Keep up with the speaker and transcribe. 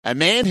A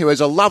man who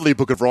has a lovely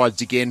book of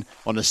rides again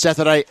on a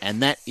Saturday,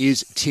 and that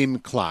is Tim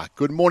Clark.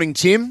 Good morning,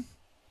 Tim.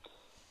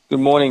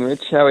 Good morning,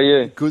 Rich. How are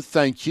you? Good,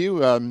 thank you.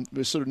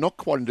 We're sort of not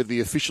quite into the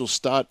official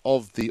start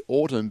of the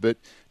autumn, but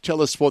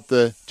tell us what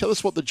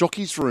the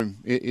jockeys' room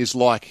is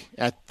like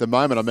at the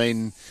moment. I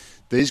mean,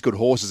 these good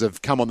horses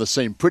have come on the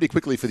scene pretty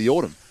quickly for the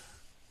autumn.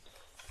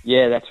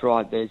 Yeah, that's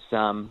right. There's,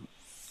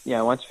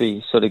 once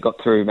we sort of got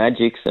through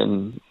Magics,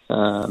 and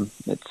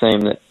it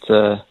seemed that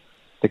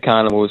the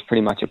carnival was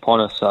pretty much upon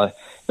us. So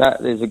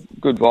there's a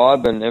good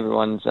vibe, and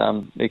everyone's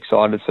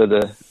excited for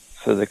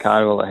the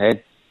carnival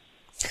ahead.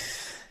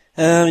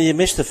 You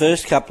missed the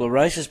first couple of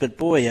races, but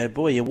boy, oh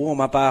boy, you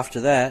warm up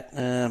after that.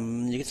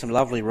 You get some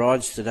lovely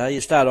rides today.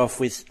 You start off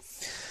with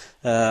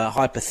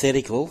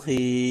Hypothetical.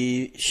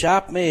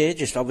 Sharp mare,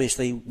 just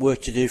obviously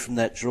work to do from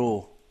that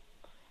draw.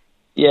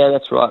 Yeah,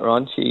 that's right,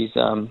 Ron. She's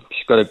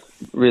got a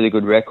really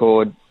good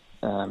record.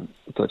 I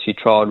thought she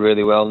trialled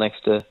really well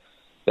next to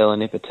Bella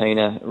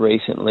Nipotina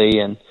recently,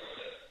 and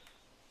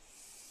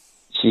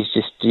she's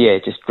just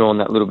drawn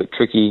that little bit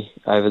tricky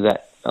over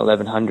that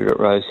 1100 at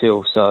Rose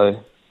Hill.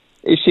 So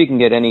if she can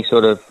get any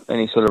sort of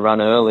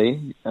run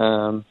early,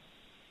 I'd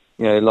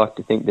like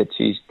to think that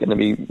she's going to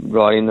be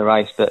right in the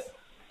race. But it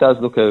does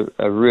look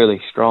a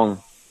really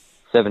strong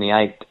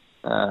 78,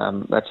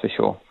 that's for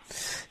sure.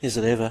 Is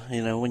it ever?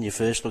 When you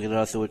first look at it,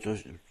 I thought there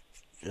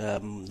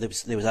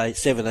was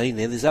 17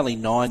 there. There's only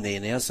 9 there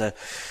now, so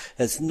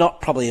it's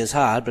not probably as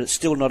hard, but it's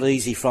still not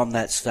easy from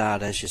that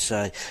start, as you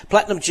say.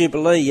 Platinum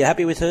Jubilee, you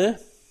happy with her?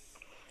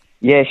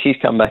 Yeah, she's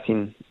come back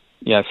in,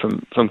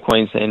 from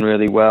Queensland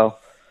really well.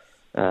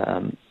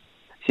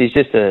 She's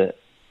just a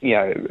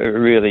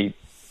really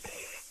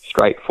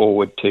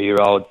straightforward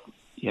 2-year-old.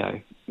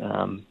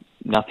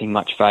 Nothing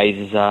much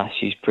phases her.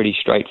 She's pretty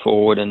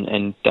straightforward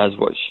and does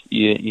what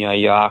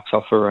you ask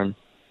of her, and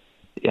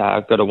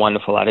got a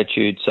wonderful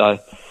attitude. So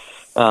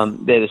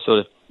they're the sort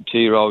of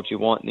 2-year-olds you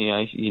want.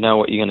 You know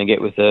what you're going to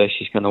get with her.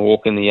 She's going to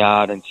walk in the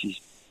yard, and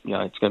she's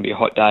it's going to be a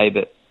hot day,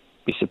 but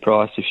be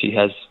surprised if she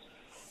has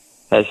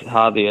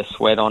hardly a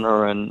sweat on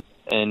her. And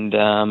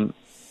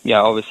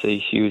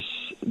obviously she was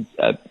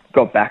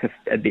got back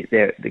a bit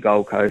there at the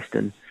Gold Coast,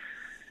 and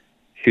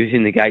she was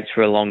in the gates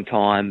for a long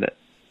time, but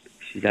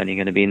she's only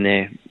going to be in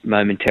there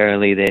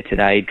momentarily there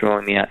today,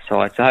 drawing the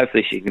outside. So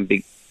hopefully she can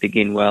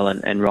begin well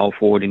and roll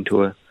forward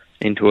into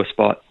a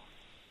spot.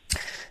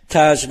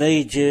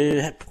 Tajneed,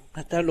 you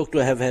don't look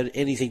to have had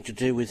anything to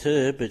do with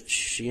her, but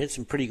she had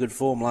some pretty good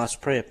form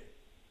last prep.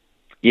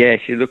 Yeah,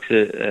 she looks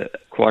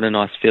quite a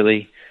nice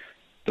filly.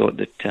 Thought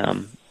that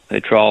her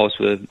trials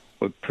were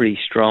pretty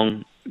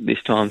strong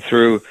this time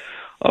through.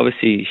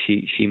 Obviously,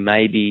 she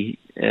may be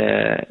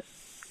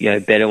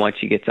better once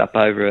she gets up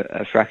over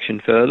a fraction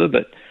further,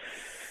 but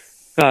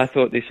I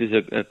thought this was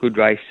a good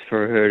race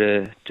for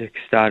her to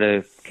start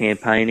a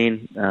campaign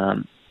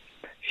in.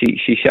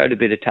 She showed a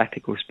bit of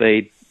tactical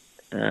speed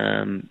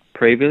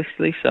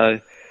previously, so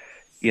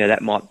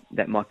that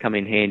might come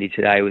in handy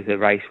today with a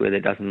race where there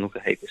doesn't look a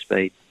heap of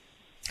speed.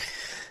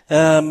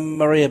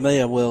 Maria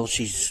Mia,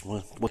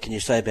 what can you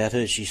say about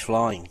her? She's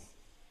flying.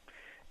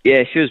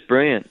 Yeah, she was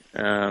brilliant.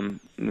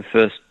 The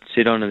first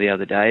sit on her the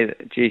other day,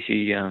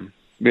 she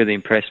really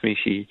impressed me.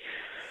 She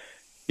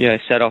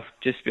sat off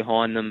just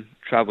behind them,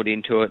 travelled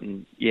into it,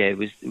 and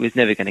was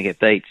never going to get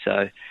beat.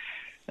 So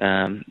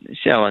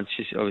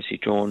she's obviously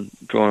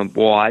drawn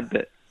wide,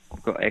 but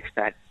I've got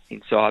Expat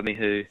inside me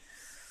who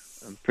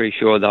I'm pretty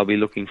sure they'll be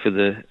looking for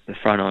the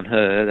front on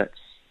her.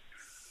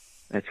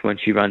 That's when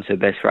she runs her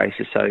best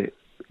races. So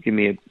give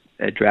me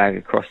a drag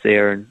across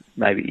there, and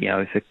maybe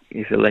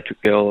if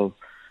Electric Girl or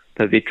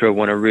Pavitra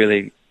want to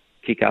really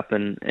kick up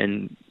and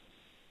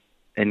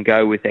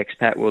go with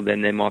Expat, well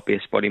then there might be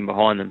a spot in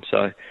behind them.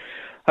 So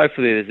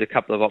hopefully there's a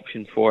couple of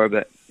options for her,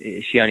 but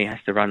she only has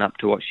to run up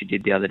to what she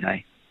did the other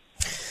day.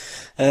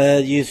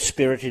 Youth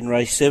Spirit in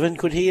race 7,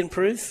 could he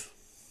improve?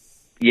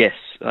 Yes,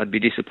 I'd be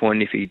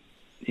disappointed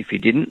if he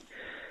didn't.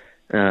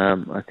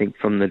 I think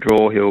from the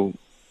draw he'll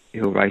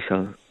race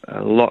a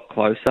lot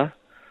closer.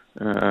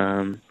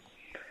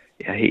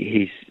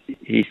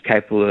 He's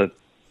capable of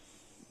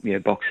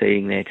box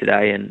seating there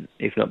today, and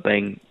if not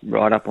being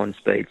right up on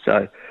speed.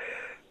 So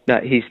no,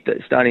 he's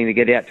starting to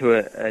get out to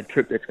a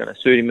trip that's going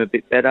to suit him a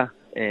bit better.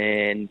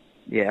 And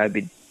I'd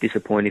be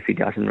disappointed if he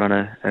doesn't run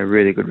a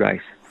really good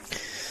race.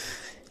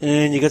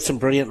 And you got some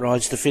brilliant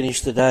rides to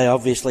finish the day.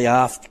 Obviously,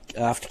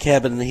 after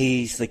Cabin,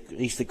 he's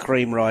the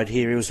cream ride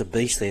here. He was a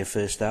beast there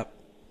first up.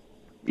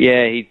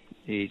 Yeah,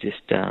 he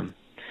just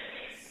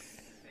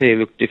he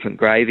looked different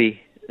gravy.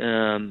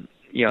 And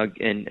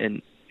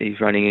he's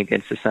running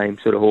against the same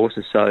sort of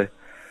horses. So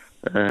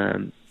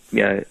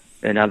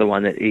another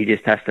one that he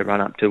just has to run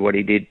up to what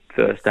he did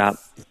first up.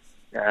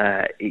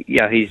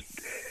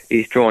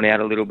 He's drawn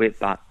out a little bit,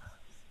 but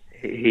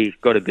he's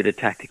got a bit of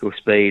tactical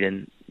speed,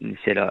 and he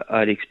said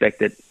I'd expect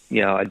that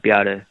I'd be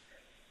able to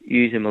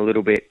use him a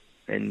little bit,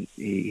 and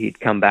he'd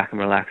come back and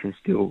relax and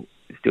still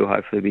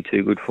hopefully be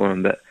too good for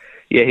him. But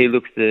he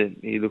looks the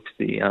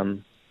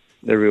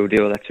real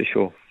deal, that's for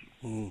sure.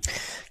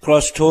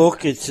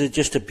 Crosstalk. It's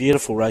just a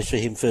beautiful race for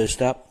him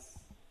first up.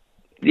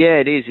 Yeah,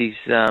 it is. He's,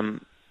 as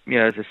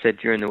I said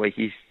during the week,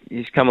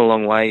 he's come a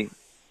long way.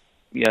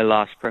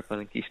 Last prep, I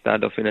think he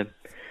started off in a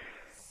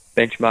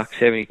benchmark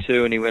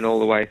 72, and he went all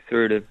the way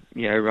through to,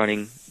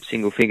 running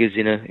single figures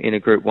in a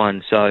Group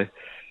 1. So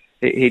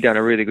he done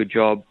a really good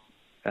job.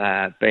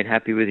 Been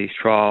happy with his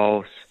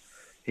trials.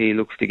 He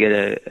looks to get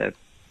a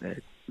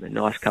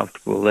nice,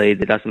 comfortable lead.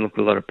 There doesn't look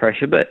a lot of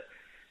pressure, but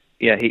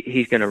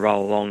he's going to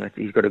roll along.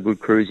 He's got a good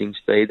cruising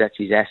speed. That's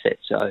his asset.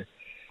 So,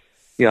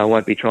 I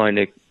won't be trying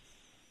to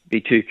be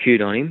too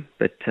cute on him,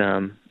 but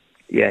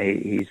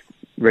he's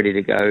ready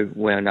to go,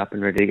 wound up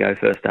and ready to go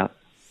first up.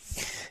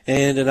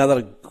 And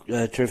another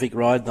terrific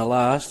ride in the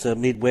last,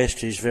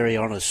 Midwest, who's very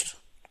honest.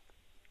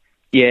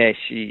 Yeah,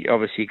 she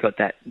obviously got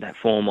that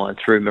form on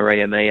through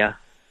Maria Mia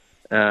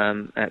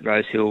at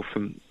Rosehill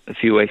from a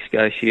few weeks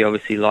ago. She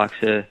obviously likes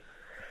the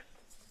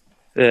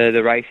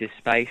race is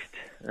spaced,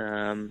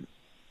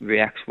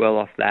 reacts well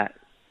off that.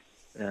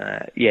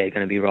 Going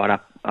to be right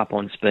up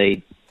on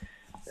speed,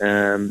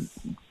 doing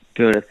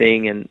a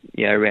thing, and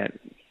around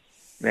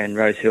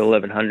Rosehill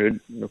 1100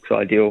 looks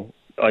ideal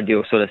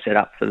sort of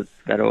setup for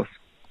that horse.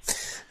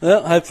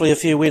 Well, hopefully a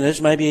few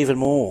winners, maybe even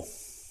more.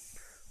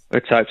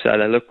 Let's hope so.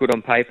 They look good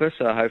on paper,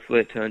 so hopefully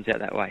it turns out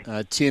that way.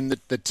 Tim,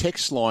 the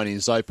text line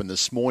is open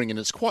this morning, and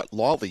it's quite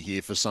lively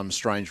here for some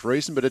strange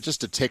reason, but it's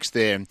just a text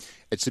there.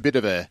 It's a bit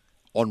of a,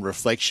 on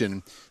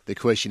reflection, the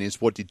question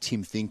is, what did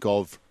Tim think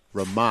of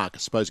Remark? I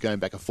suppose going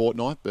back a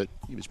fortnight, but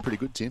he was pretty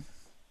good, Tim.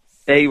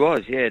 Yeah, he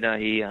was, yeah. No,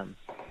 he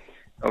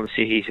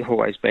obviously he's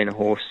always been a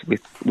horse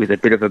with a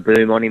bit of a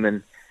boom on him,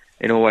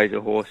 and always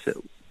a horse that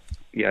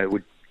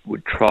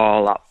would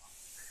trial up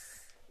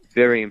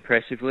very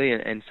impressively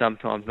and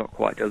sometimes not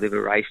quite deliver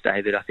race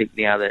day. But I think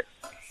now that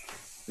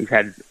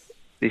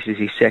this is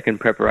his second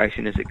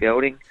preparation as a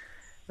gelding,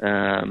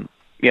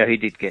 he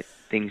did get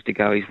things to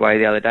go his way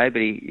the other day,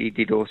 but he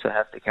did also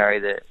have to carry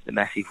the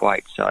massive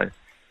weight. So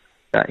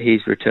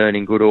he's returned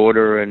in good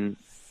order, and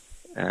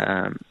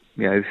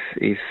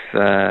if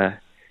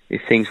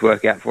things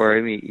work out for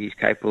him, he's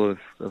capable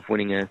of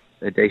winning a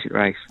decent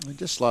race.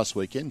 Just last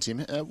weekend, Tim,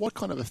 what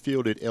kind of a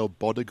feel did El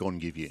Bodegon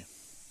give you?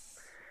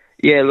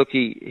 Yeah, look,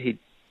 he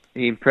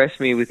impressed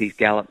me with his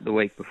gallop the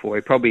week before.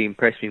 He probably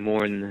impressed me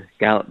more in the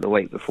gallop the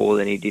week before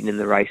than he did in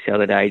the race the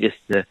other day, just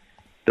the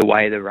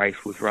way the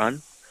race was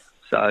run.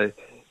 So,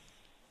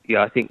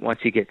 I think once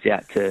he gets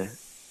out to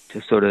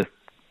sort of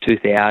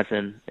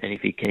 2000, and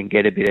if he can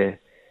get a bit of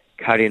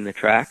cut in the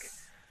track,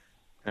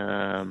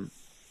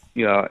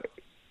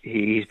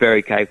 he's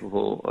very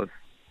capable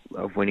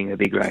of winning a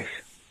big race.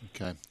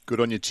 Okay, good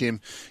on you,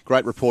 Tim.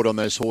 Great report on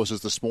those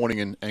horses this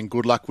morning, and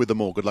good luck with them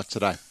all. Good luck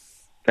today.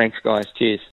 Thanks, guys. Cheers.